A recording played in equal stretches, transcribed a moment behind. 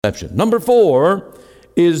Number 4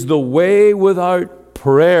 is the way without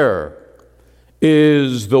prayer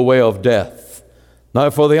is the way of death. Now,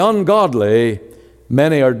 for the ungodly,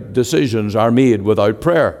 many decisions are made without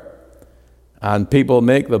prayer. And people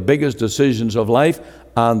make the biggest decisions of life,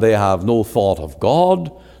 and they have no thought of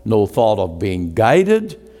God, no thought of being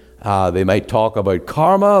guided. They might talk about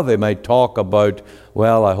karma. They might talk about,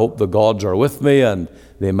 well, I hope the gods are with me, and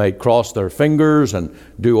they might cross their fingers and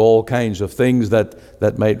do all kinds of things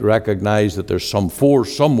that might recognize that there's some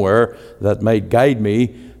force somewhere that might guide me.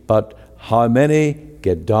 But how many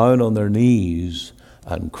get down on their knees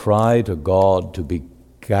and cry to God to be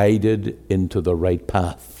guided into the right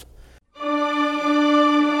path?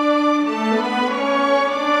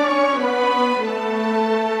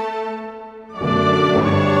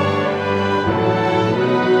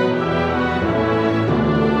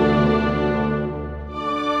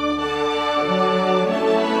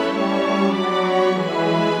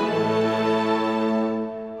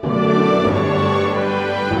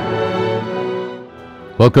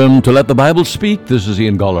 Welcome to Let the Bible Speak. This is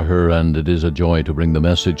Ian Gollaher, and it is a joy to bring the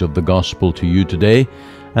message of the gospel to you today.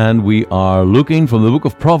 And we are looking from the book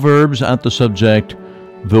of Proverbs at the subject,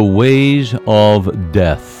 the ways of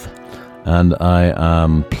death. And I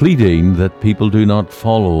am pleading that people do not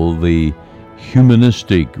follow the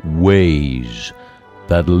humanistic ways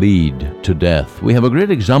that lead to death. We have a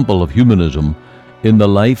great example of humanism in the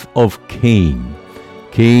life of Cain.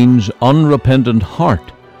 Cain's unrepentant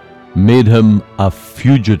heart made him a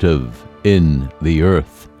fugitive in the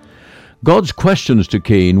earth. God's questions to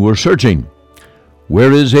Cain were searching.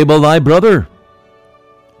 Where is Abel thy brother?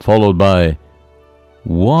 Followed by,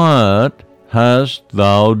 what hast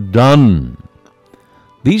thou done?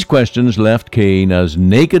 These questions left Cain as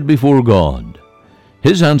naked before God.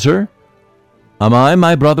 His answer, am I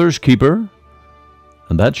my brother's keeper?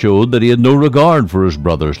 And that showed that he had no regard for his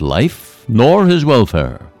brother's life, nor his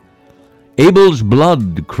welfare. Abel's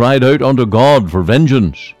blood cried out unto God for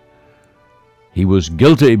vengeance. He was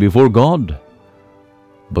guilty before God,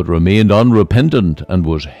 but remained unrepentant and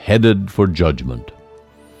was headed for judgment.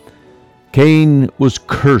 Cain was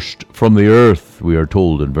cursed from the earth, we are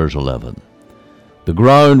told in verse 11. The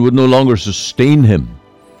ground would no longer sustain him.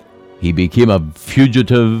 He became a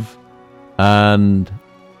fugitive and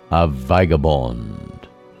a vagabond.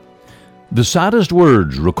 The saddest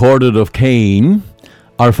words recorded of Cain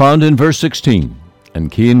are found in verse 16.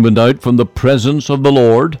 And Cain went out from the presence of the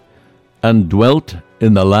Lord and dwelt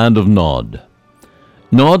in the land of Nod.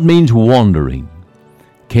 Nod means wandering.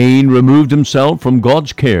 Cain removed himself from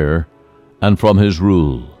God's care and from his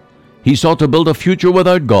rule. He sought to build a future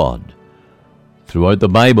without God. Throughout the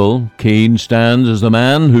Bible, Cain stands as the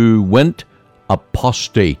man who went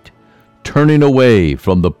apostate, turning away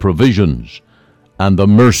from the provisions and the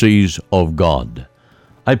mercies of God.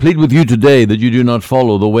 I plead with you today that you do not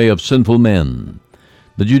follow the way of sinful men,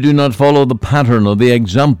 that you do not follow the pattern or the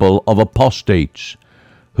example of apostates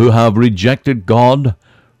who have rejected God,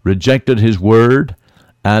 rejected His Word,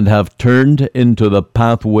 and have turned into the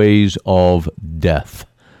pathways of death.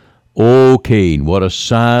 O Cain, what a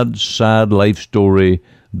sad, sad life story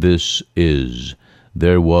this is.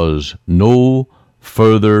 There was no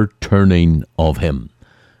further turning of him.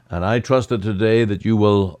 And I trust that today that you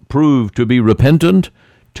will prove to be repentant,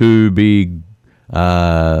 to be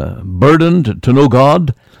burdened to know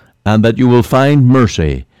God, and that you will find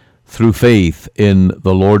mercy through faith in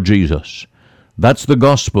the Lord Jesus. That's the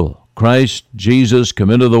gospel. Christ Jesus came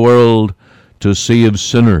into the world to save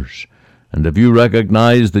sinners. And if you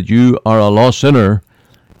recognize that you are a lost sinner,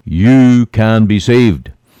 you can be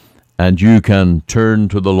saved, and you can turn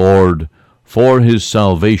to the Lord for His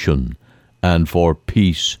salvation and for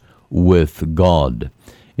peace with God.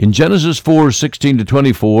 In Genesis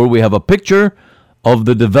 4:16-24, we have a picture of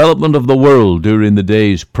the development of the world during the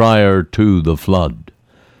days prior to the flood.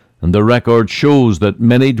 And the record shows that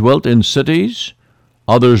many dwelt in cities,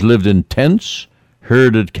 others lived in tents,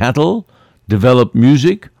 herded cattle, developed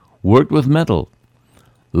music, worked with metal.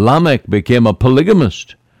 Lamech became a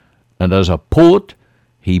polygamist, and as a poet,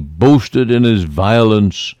 he boasted in his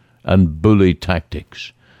violence and bully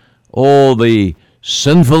tactics. Oh, the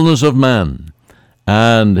sinfulness of man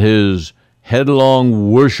and his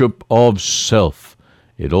headlong worship of self.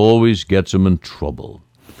 It always gets him in trouble.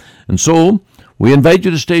 And so, we invite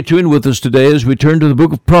you to stay tuned with us today as we turn to the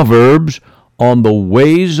book of Proverbs on the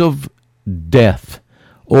ways of death.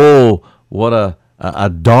 Oh, what a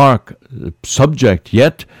dark subject,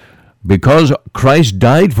 yet because Christ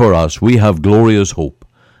died for us, we have glorious hope.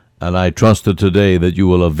 And I trust that today that you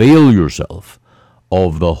will avail yourself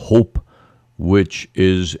of the hope which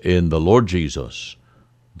is in the Lord Jesus,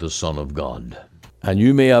 the Son of God. And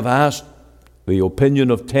you may have asked the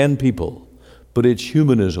opinion of 10 people, but it's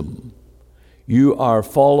humanism. You are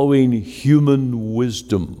following human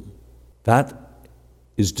wisdom. That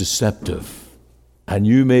is deceptive. And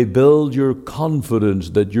you may build your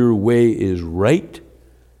confidence that your way is right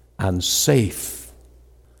and safe.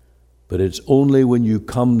 But it's only when you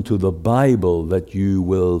come to the Bible that you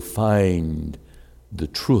will find the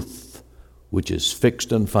truth, which is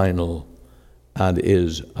fixed and final and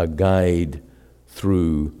is a guide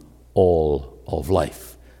through all of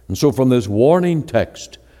life. And so from this warning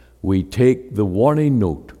text, we take the warning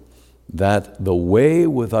note that the way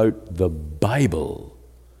without the Bible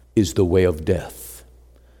is the way of death.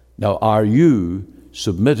 Now, are you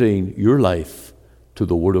submitting your life to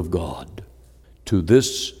the Word of God, to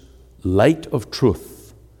this light of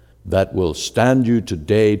truth that will stand you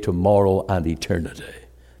today, tomorrow, and eternity?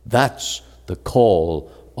 That's the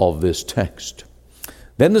call of this text.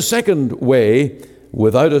 Then the second way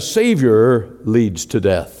without a Savior leads to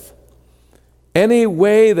death. Any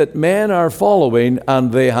way that men are following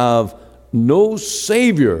and they have no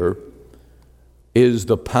Savior is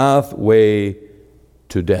the pathway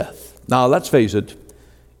to death. Now, let's face it,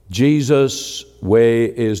 Jesus' way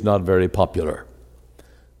is not very popular.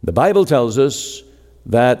 The Bible tells us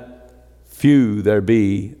that few there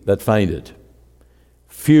be that find it.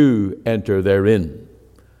 Few enter therein.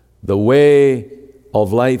 The way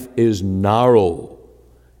of life is narrow.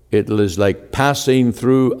 It is like passing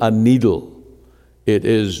through a needle. It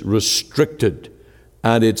is restricted,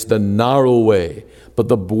 and it's the narrow way. But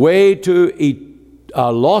the way to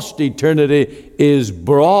a lost eternity is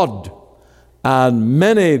broad, and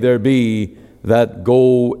many there be that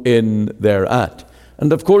go in thereat.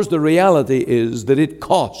 And of course, the reality is that it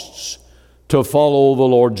costs to follow the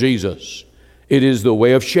Lord Jesus. It is the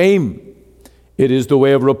way of shame. It is the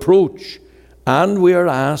way of reproach. And we are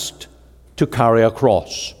asked to carry a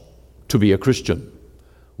cross, to be a Christian.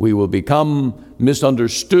 We will become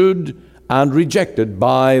misunderstood and rejected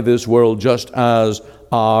by this world, just as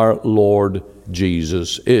our Lord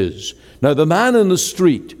Jesus is. Now, the man in the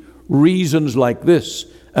street reasons like this,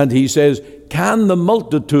 and he says, can the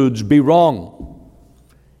multitudes be wrong?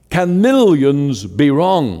 Can millions be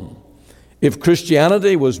wrong? If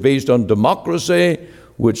Christianity was based on democracy,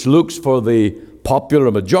 which looks for the popular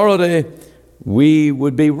majority, we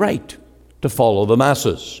would be right to follow the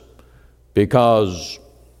masses, because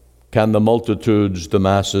can the multitudes, the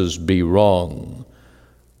masses, be wrong?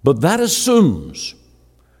 But that assumes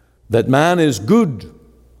that man is good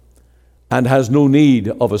and has no need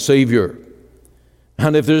of a Savior.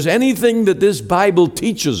 And if there's anything that this Bible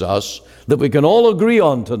teaches us that we can all agree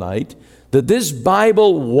on tonight, that this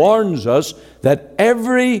Bible warns us that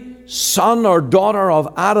every son or daughter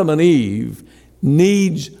of Adam and Eve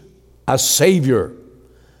needs a Savior.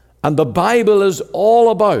 And the Bible is all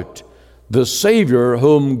about the Savior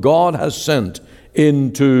whom God has sent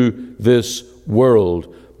into this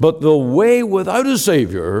world. But the way without a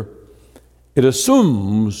Savior, it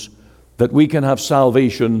assumes that we can have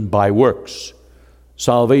salvation by works,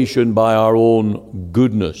 salvation by our own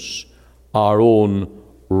goodness, our own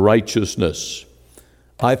righteousness.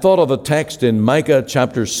 I thought of a text in Micah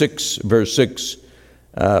chapter 6, verse 6.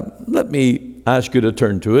 Let me ask you to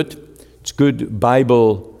turn to it. It's good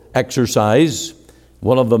Bible exercise.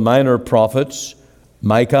 One of the minor prophets,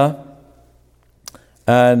 Micah.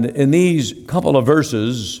 And in these couple of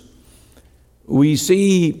verses, we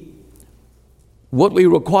see what we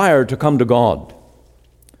require to come to God,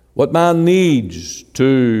 what man needs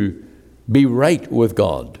to be right with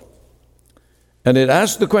God. And it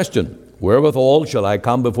asks the question, wherewithal shall I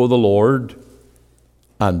come before the Lord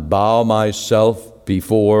and bow myself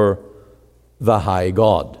before the high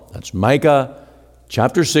God? That's Micah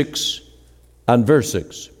chapter 6 and verse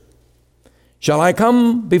 6. Shall I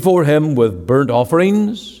come before him with burnt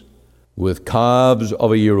offerings, with calves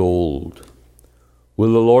of a year old?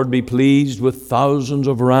 Will the Lord be pleased with thousands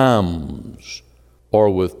of rams, or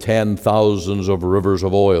with 10,000s of rivers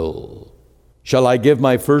of oil? Shall I give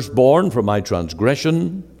my firstborn for my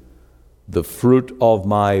transgression, the fruit of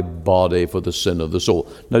my body for the sin of the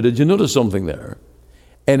soul? Now, did you notice something there?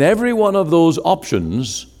 In every one of those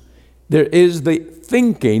options, there is the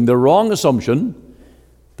thinking, the wrong assumption,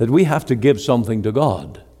 that we have to give something to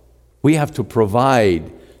God. We have to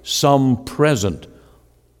provide some present.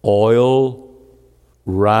 Oil,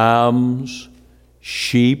 rams,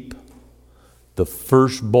 sheep, the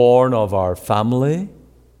firstborn of our family.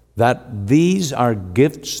 That these are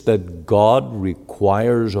gifts that God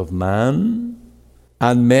requires of man.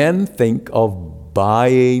 And men think of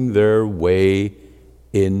buying their way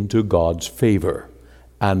into God's favor.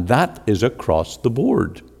 And that is across the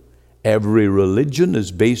board. Every religion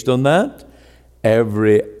is based on that.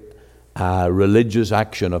 Every religious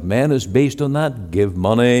action of men is based on that. Give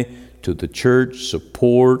money to the church,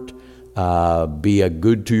 support, be a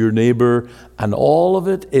good to your neighbor, and all of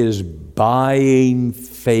it is buying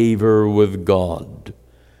favor with God.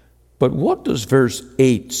 But what does verse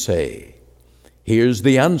 8 say? Here's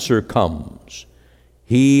the answer comes.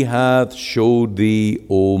 He hath showed thee,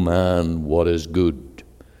 O man, what is good.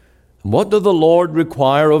 And what doth the Lord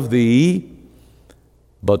require of thee?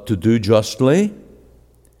 But to do justly,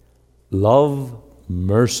 love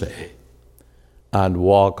mercy, and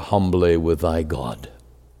walk humbly with thy God.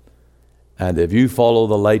 And if you follow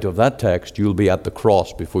the light of that text, you'll be at the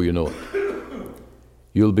cross before you know it.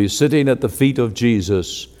 You'll be sitting at the feet of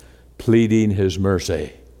Jesus, pleading his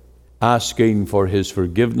mercy, asking for his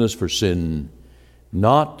forgiveness for sin,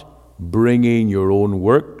 not bringing your own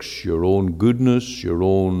works, your own goodness, your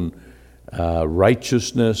own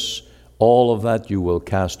righteousness. All of that you will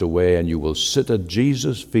cast away, and you will sit at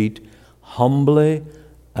Jesus' feet humbly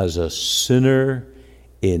as a sinner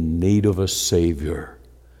in need of a Savior.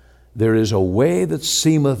 There is a way that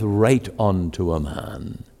seemeth right unto a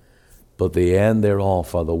man, but the end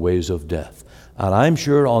thereof are the ways of death. And I'm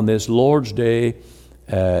sure on this Lord's Day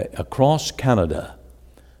across Canada,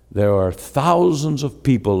 there are thousands of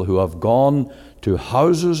people who have gone to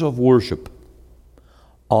houses of worship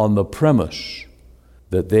on the premise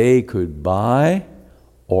that they could buy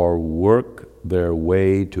or work their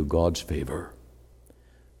way to God's favor.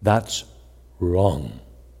 That's wrong.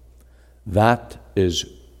 That is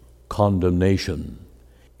condemnation.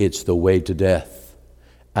 It's the way to death.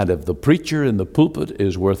 And if the preacher in the pulpit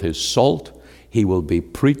is worth his salt, he will be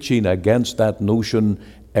preaching against that notion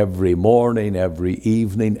every morning, every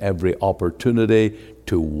evening, every opportunity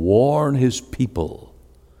to warn his people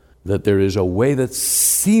that there is a way that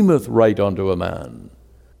seemeth right unto a man,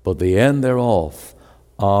 but the end thereof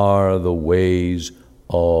are the ways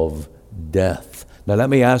of death. Now let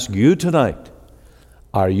me ask you tonight,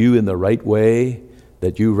 are you in the right way?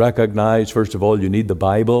 That you recognize, first of all, you need the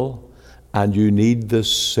Bible and you need the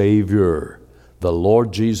Savior, the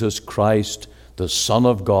Lord Jesus Christ, the Son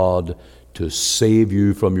of God, to save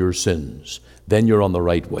you from your sins. Then you're on the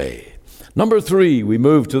right way. Number 3, we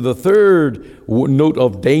move to the third note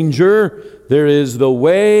of danger. There is the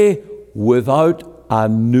way without a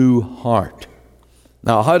new heart.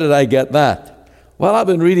 Now, how did I get that? Well, I've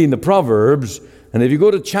been reading the Proverbs, and if you go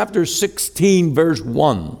to chapter 16, verse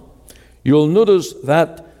 1, you'll notice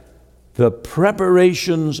that the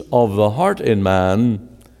preparations of the heart in man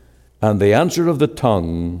and the answer of the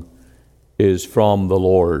tongue is from the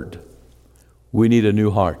Lord. We need a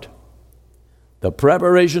new heart. The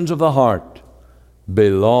preparations of the heart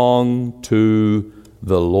belong to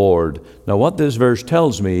the Lord. Now, what this verse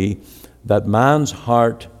tells me, that man's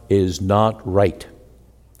heart is not right.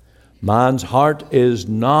 Man's heart is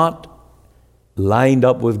not lined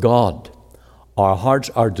up with God. Our hearts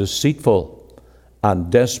are deceitful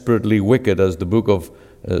and desperately wicked, as the book of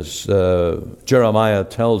Jeremiah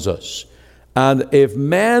tells us. And if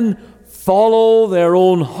men follow their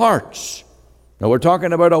own hearts, now we're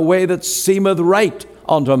talking about a way that seemeth right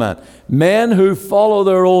unto a man. Men who follow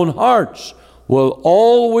their own hearts will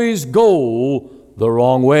always go the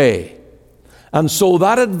wrong way. And so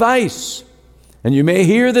that advice, and you may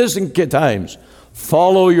hear this in times,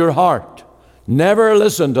 follow your heart. Never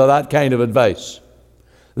listen to that kind of advice.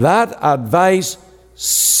 That advice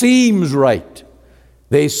seems right.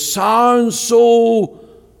 They sound so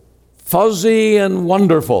fuzzy and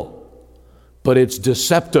wonderful, but it's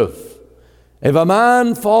deceptive. If a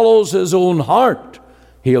man follows his own heart,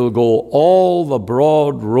 he'll go all the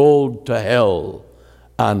broad road to hell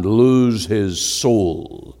and lose his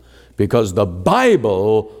soul. Because the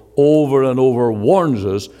Bible over and over warns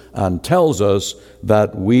us and tells us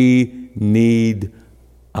that we need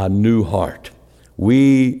a new heart.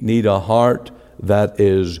 We need a heart that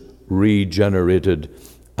is regenerated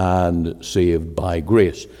and saved by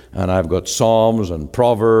grace. And I've got Psalms and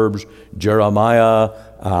Proverbs, Jeremiah,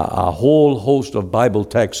 a whole host of Bible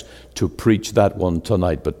texts to preach that one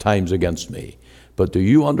tonight, but time's against me. But do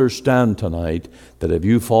you understand tonight that if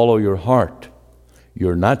you follow your heart,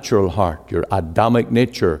 your natural heart, your Adamic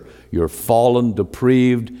nature, your fallen,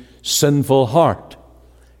 depraved, sinful heart,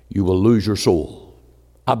 you will lose your soul?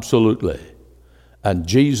 Absolutely. And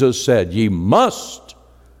Jesus said, ye must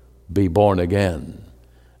be born again.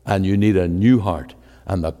 And you need a new heart.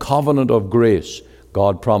 And the covenant of grace,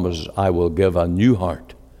 God promises, I will give a new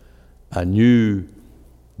heart, a new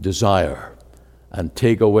desire, and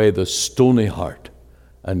take away the stony heart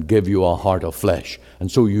and give you a heart of flesh.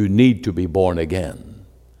 And so you need to be born again.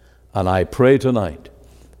 And I pray tonight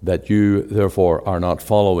that you therefore are not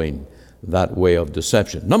following that way of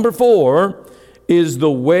deception. Number 4 is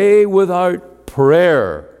the way without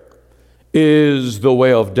prayer is the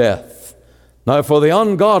way of death. Now, for the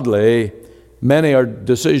ungodly, many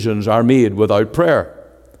decisions are made without prayer.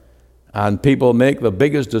 And people make the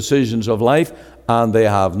biggest decisions of life, and they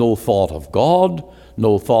have no thought of God,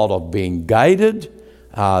 no thought of being guided.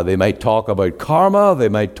 They might talk about karma. They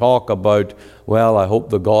might talk about, well, I hope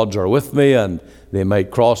the gods are with me, and they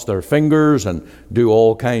might cross their fingers and do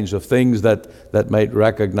all kinds of things that might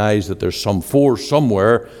recognize that there's some force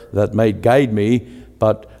somewhere that might guide me.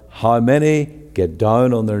 But how many get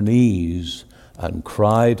down on their knees and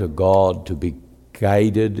cry to God to be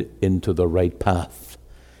guided into the right path?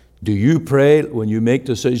 Do you pray when you make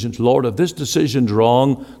decisions, Lord, if this decision's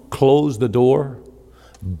wrong, close the door,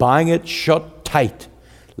 bang it shut tight,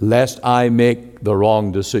 lest I make the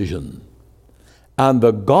wrong decision? And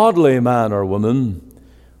the godly man or woman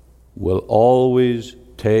will always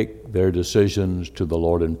take their decisions to the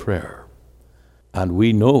Lord in prayer. And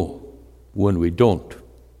we know when we don't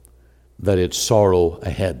that it's sorrow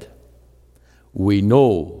ahead. We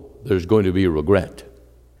know there's going to be regret.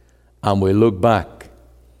 And we look back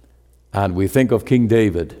and we think of King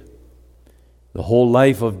David. The whole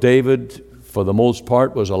life of David, for the most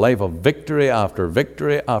part, was a life of victory after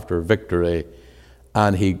victory after victory.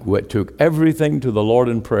 And he took everything to the Lord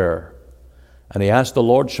in prayer. And he asked the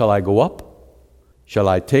Lord, shall I go up? Shall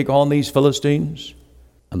I take on these Philistines?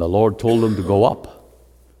 And the Lord told him to go up.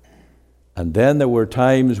 And then there were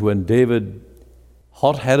times when David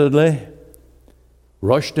hot-headedly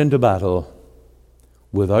rushed into battle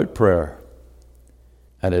without prayer,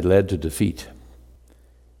 and it led to defeat.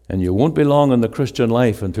 And you won't be long in the Christian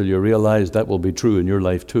life until you realize that will be true in your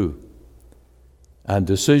life too. And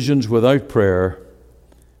decisions without prayer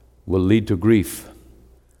will lead to grief.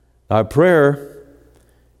 Now, prayer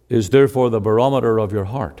is therefore the barometer of your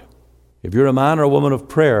heart. If you're a man or a woman of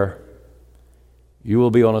prayer, you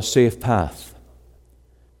will be on a safe path.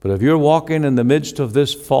 But if you're walking in the midst of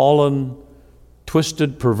this fallen,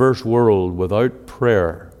 twisted, perverse world without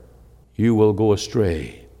prayer, you will go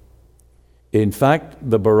astray. In fact,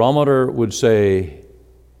 the barometer would say,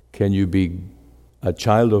 can you be a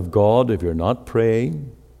child of God if you're not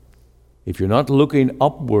praying? If you're not looking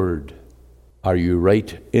upward, are you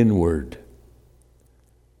right inward?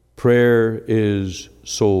 Prayer is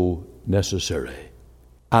so necessary.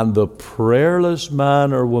 And the prayerless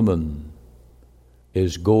man or woman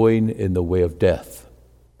is going in the way of death.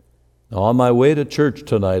 Now, on my way to church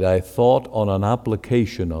tonight, I thought on an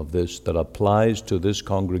application of this that applies to this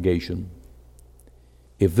congregation.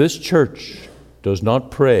 If this church does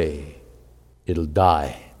not pray, it'll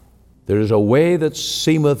die. There is a way that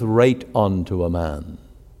seemeth right unto a man.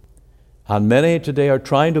 And many today are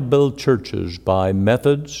trying to build churches by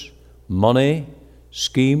methods, money,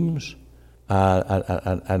 schemes,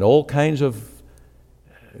 and all kinds of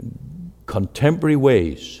contemporary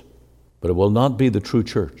ways. But it will not be the true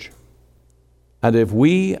church. And if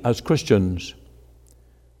we as Christians,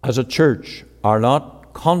 as a church, are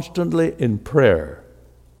not constantly in prayer,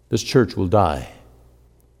 this church will die.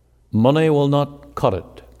 Money will not cut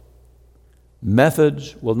it.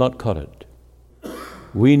 Methods will not cut it.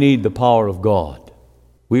 We need the power of God.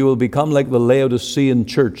 We will become like the Laodicean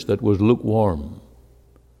church that was lukewarm.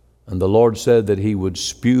 And the Lord said that he would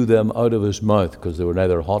spew them out of his mouth because they were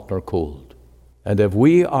neither hot nor cold. And if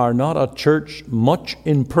we are not a church much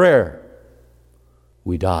in prayer,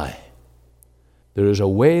 we die. There is a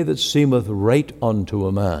way that seemeth right unto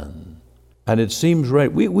a man. And it seems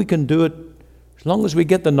right. We can do it as long as we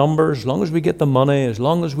get the numbers, as long as we get the money, as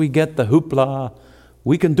long as we get the hoopla,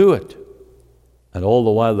 we can do it. And all the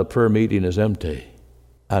while the prayer meeting is empty.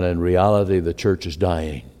 And in reality the church is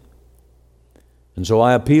dying. And so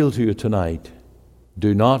I appeal to you tonight,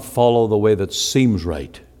 do not follow the way that seems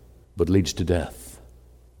right, but leads to death.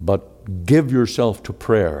 But give yourself to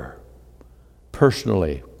prayer,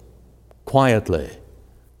 personally, quietly,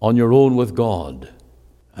 on your own with God,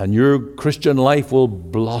 and your Christian life will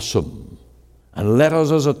blossom. And let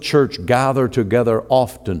us as a church gather together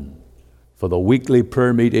often for the weekly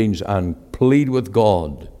prayer meetings and plead with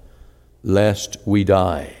God lest we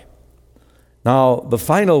die. Now, the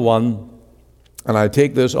final one, and I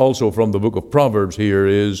take this also from the book of Proverbs here,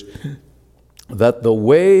 is that the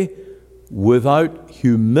way without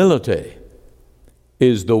humility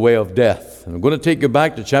is the way of death. And I'm going to take you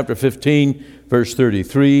back to chapter 15, verse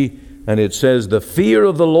 33, and it says, the fear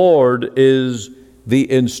of the Lord is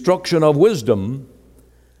the instruction of wisdom,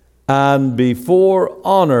 and before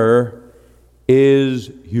honor is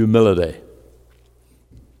humility.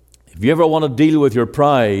 If you ever want to deal with your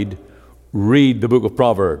pride, read the book of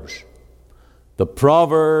Proverbs. The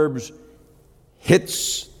Proverbs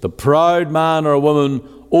hits the proud man or woman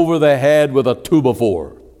over the head with a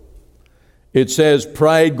 2x4. It says,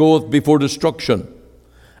 pride goeth before destruction.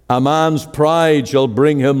 A man's pride shall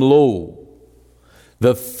bring him low.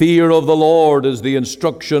 The fear of the Lord is the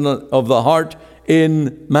instruction of the heart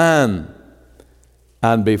in man.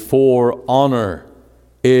 And before honor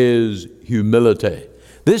is humility.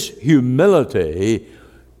 This humility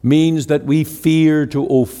means that we fear to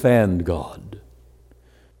offend God.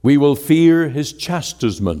 We will fear His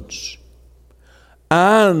chastisements,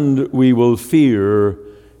 and we will fear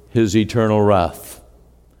His eternal wrath.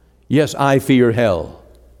 Yes, I fear hell.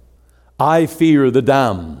 I fear the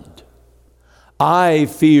damned. I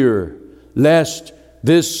fear lest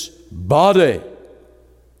this body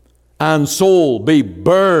and soul be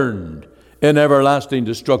burned in everlasting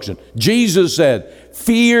destruction. Jesus said,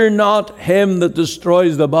 fear not him that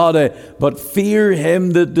destroys the body, but fear him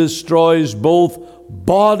that destroys both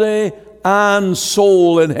body and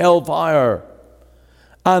soul in hellfire.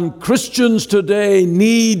 And Christians today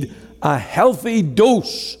need a healthy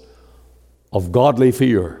dose of godly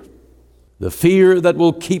fear. The fear that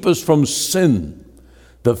will keep us from sin.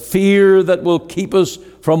 The fear that will keep us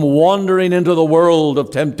from wandering into the world of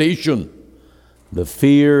temptation. The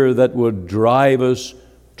fear that would drive us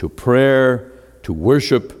to prayer, to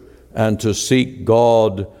worship, and to seek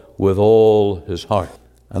God with all his heart.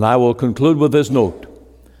 And I will conclude with this note.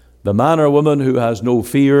 The man or woman who has no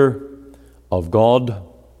fear of God,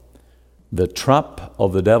 the trap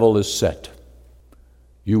of the devil is set.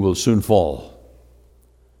 You will soon fall.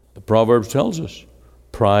 The Proverbs tells us,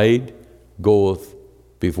 pride goeth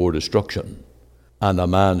before destruction, and a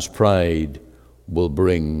man's pride will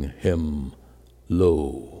bring him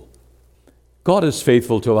low. God is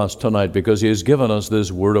faithful to us tonight because he has given us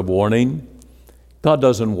this word of warning. God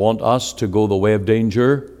doesn't want us to go the way of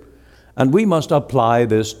danger, and we must apply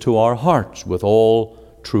this to our hearts with all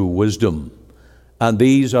true wisdom. And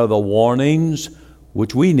these are the warnings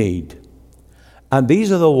which we need. And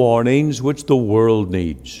these are the warnings which the world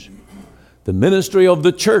needs. The ministry of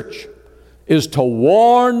the church is to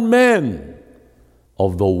warn men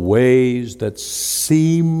of the ways that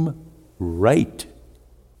seem right,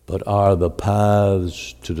 but are the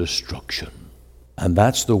paths to destruction. And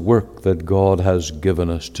that's the work that God has given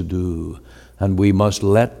us to do. And we must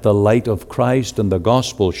let the light of Christ and the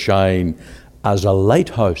gospel shine as a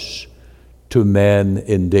lighthouse to men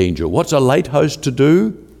in danger. What's a lighthouse to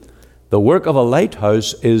do? The work of a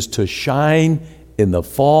lighthouse is to shine in the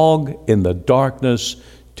fog, in the darkness,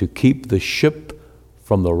 to keep the ship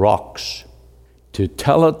from the rocks, to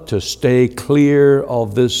tell it to stay clear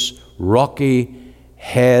of this rocky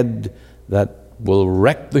head that will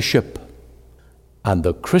wreck the ship. And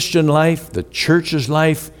the Christian life, the church's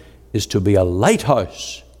life, is to be a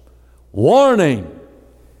lighthouse, warning,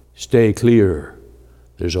 stay clear.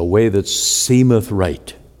 There's a way that seemeth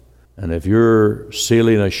right. And if you're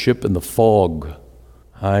sailing a ship in the fog,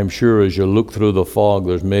 I'm sure as you look through the fog,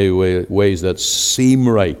 there's many ways that seem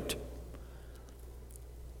right,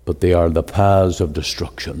 but they are the paths of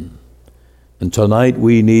destruction. And tonight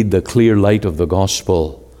we need the clear light of the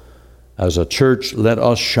gospel. As a church, let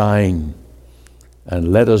us shine,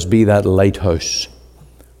 and let us be that lighthouse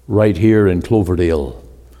right here in Cloverdale,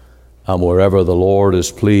 and wherever the Lord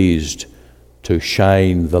is pleased to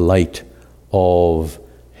shine the light of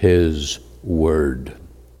his word.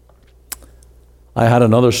 I had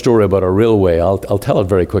another story about a railway. I'll tell it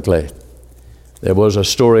very quickly. There was a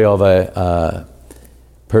story of a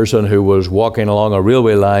person who was walking along a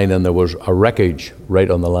railway line, and there was a wreckage right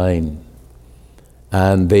on the line.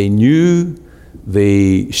 And they knew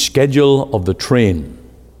the schedule of the train.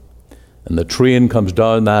 And the train comes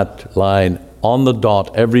down that line on the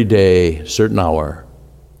dot every day, certain hour.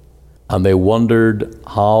 And they wondered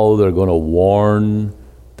how they're going to warn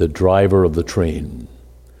the driver of the train.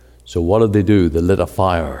 So what did they do? They lit a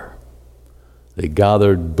fire. They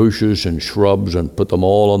gathered bushes and shrubs and put them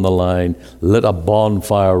all on the line, lit a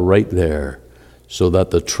bonfire right there, so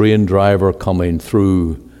that the train driver coming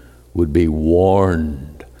through would be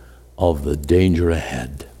warned of the danger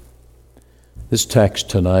ahead. This text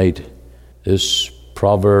tonight is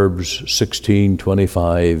Proverbs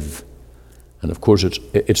 16:25, and of course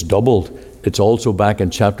it's doubled. It's also back in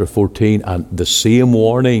chapter 14, and the same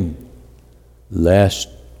warning, lest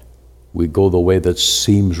we go the way that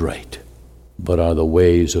seems right, but are the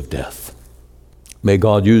ways of death. May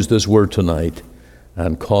God use this word tonight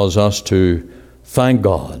and cause us to thank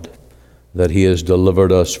God that he has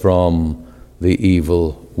delivered us from the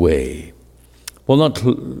evil way. We'll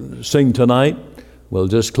not sing tonight. We'll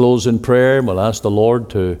just close in prayer, and we'll ask the Lord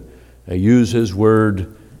to use His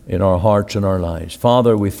Word in our hearts and our lives.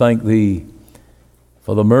 Father, we thank Thee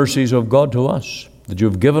for the mercies of God to us, that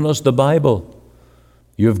You've given us the Bible.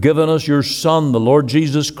 You've given us Your Son, the Lord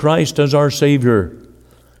Jesus Christ, as our Savior.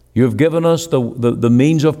 You've given us the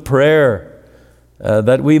means of prayer,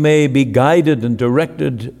 that we may be guided and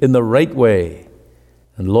directed in the right way.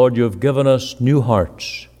 And Lord, You've given us new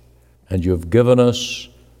hearts, and You've given us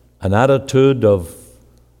an attitude of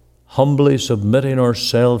humbly submitting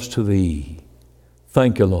ourselves to Thee.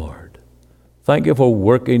 Thank You, Lord. Thank You for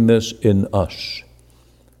working this in us.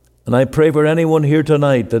 And I pray for anyone here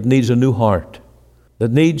tonight that needs a new heart,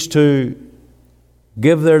 that needs to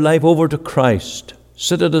give their life over to Christ,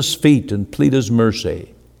 sit at His feet and plead His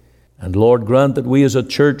mercy. And Lord, grant that we as a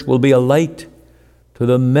church will be a light to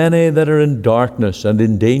the many that are in darkness and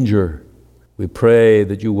in danger. We pray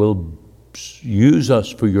that You will use us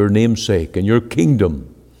for Your name's sake and Your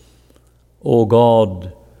kingdom. Oh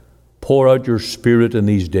God, pour out Your Spirit in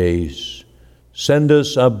these days. Send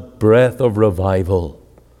us a breath of revival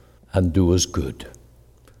and do us good.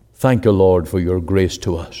 Thank You, Lord, for Your grace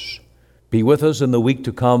to us. Be with us in the week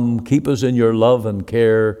to come. Keep us in Your love and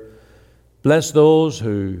care. Bless those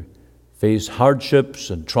who face hardships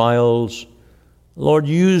and trials. Lord,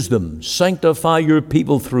 use them. Sanctify Your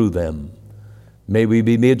people through them. May we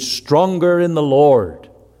be made stronger in the Lord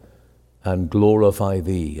and glorify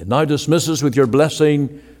Thee. And now dismiss us with Your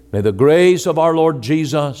blessing. May the grace of our Lord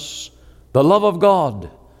Jesus, the love of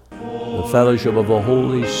God, the fellowship of the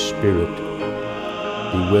Holy Spirit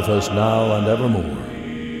be with us now and evermore.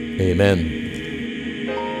 Amen.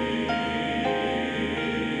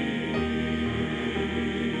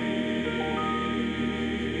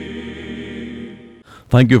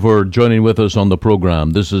 Thank you for joining with us on the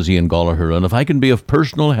program. This is Ian Goligher, and if I can be of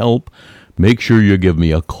personal help, make sure you give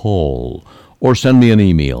me a call or send me an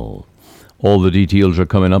email. All the details are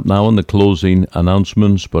coming up now in the closing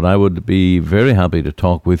announcements, but I would be very happy to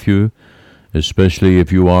talk with you, especially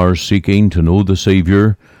if you are seeking to know the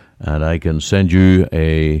Savior, and I can send you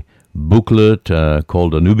a booklet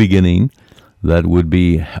called A New Beginning that would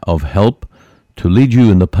be of help to lead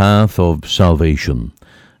you in the path of salvation.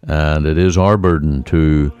 And it is our burden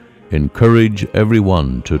to encourage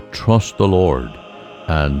everyone to trust the Lord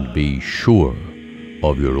and be sure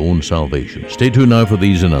of your own salvation. Stay tuned now for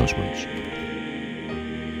these announcements.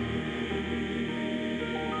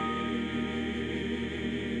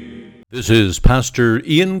 This is Pastor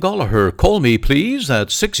Ian Goligher. Call me, please, at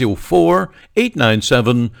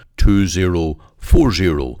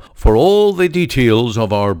 604-897-2040. For all the details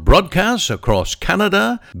of our broadcasts across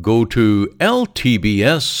Canada, go to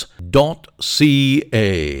ltbs.ca.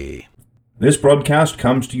 This broadcast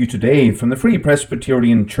comes to you today from the Free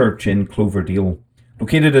Presbyterian Church in Cloverdale,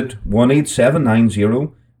 located at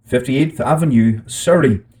 18790 58th Avenue,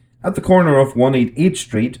 Surrey, at the corner of 188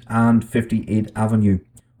 Street and 58th Avenue.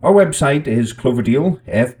 Our website is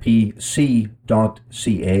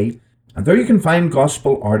cloverdalefpc.ca, and there you can find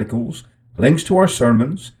gospel articles, links to our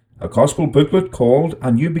sermons, a gospel booklet called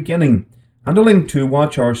A New Beginning, and a link to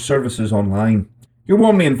watch our services online. You're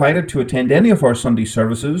warmly invited to attend any of our Sunday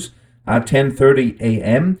services at 10:30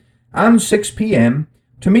 a.m. and 6 p.m.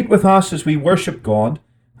 to meet with us as we worship God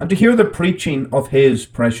and to hear the preaching of His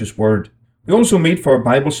precious Word. We also meet for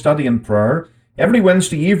Bible study and prayer every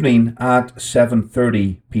Wednesday evening at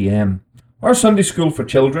 7:30 p.m. Our Sunday School for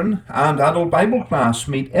Children and Adult Bible class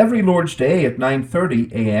meet every Lord's Day at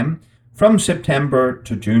 9:30 a.m. from September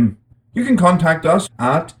to June. You can contact us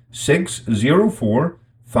at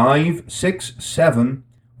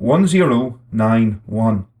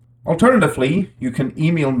 604-567-1091. Alternatively, you can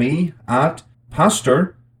email me at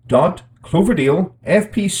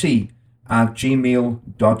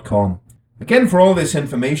pastor.cloverdalefpc@gmail.com. Again, for all this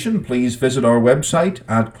information, please visit our website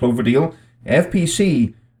at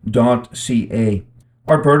cloverdalefpc.ca.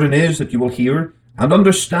 Our burden is that you will hear and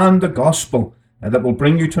understand the gospel that will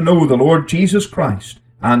bring you to know the Lord Jesus Christ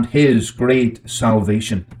and His great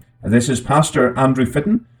salvation. This is Pastor Andrew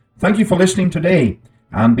Fitton. Thank you for listening today,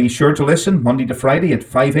 and be sure to listen Monday to Friday at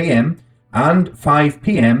 5 a.m. and 5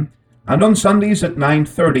 p.m. and on Sundays at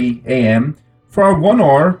 9:30 a.m. for our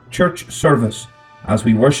 1-hour church service as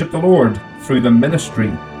we worship the Lord through the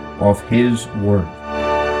ministry of His Word.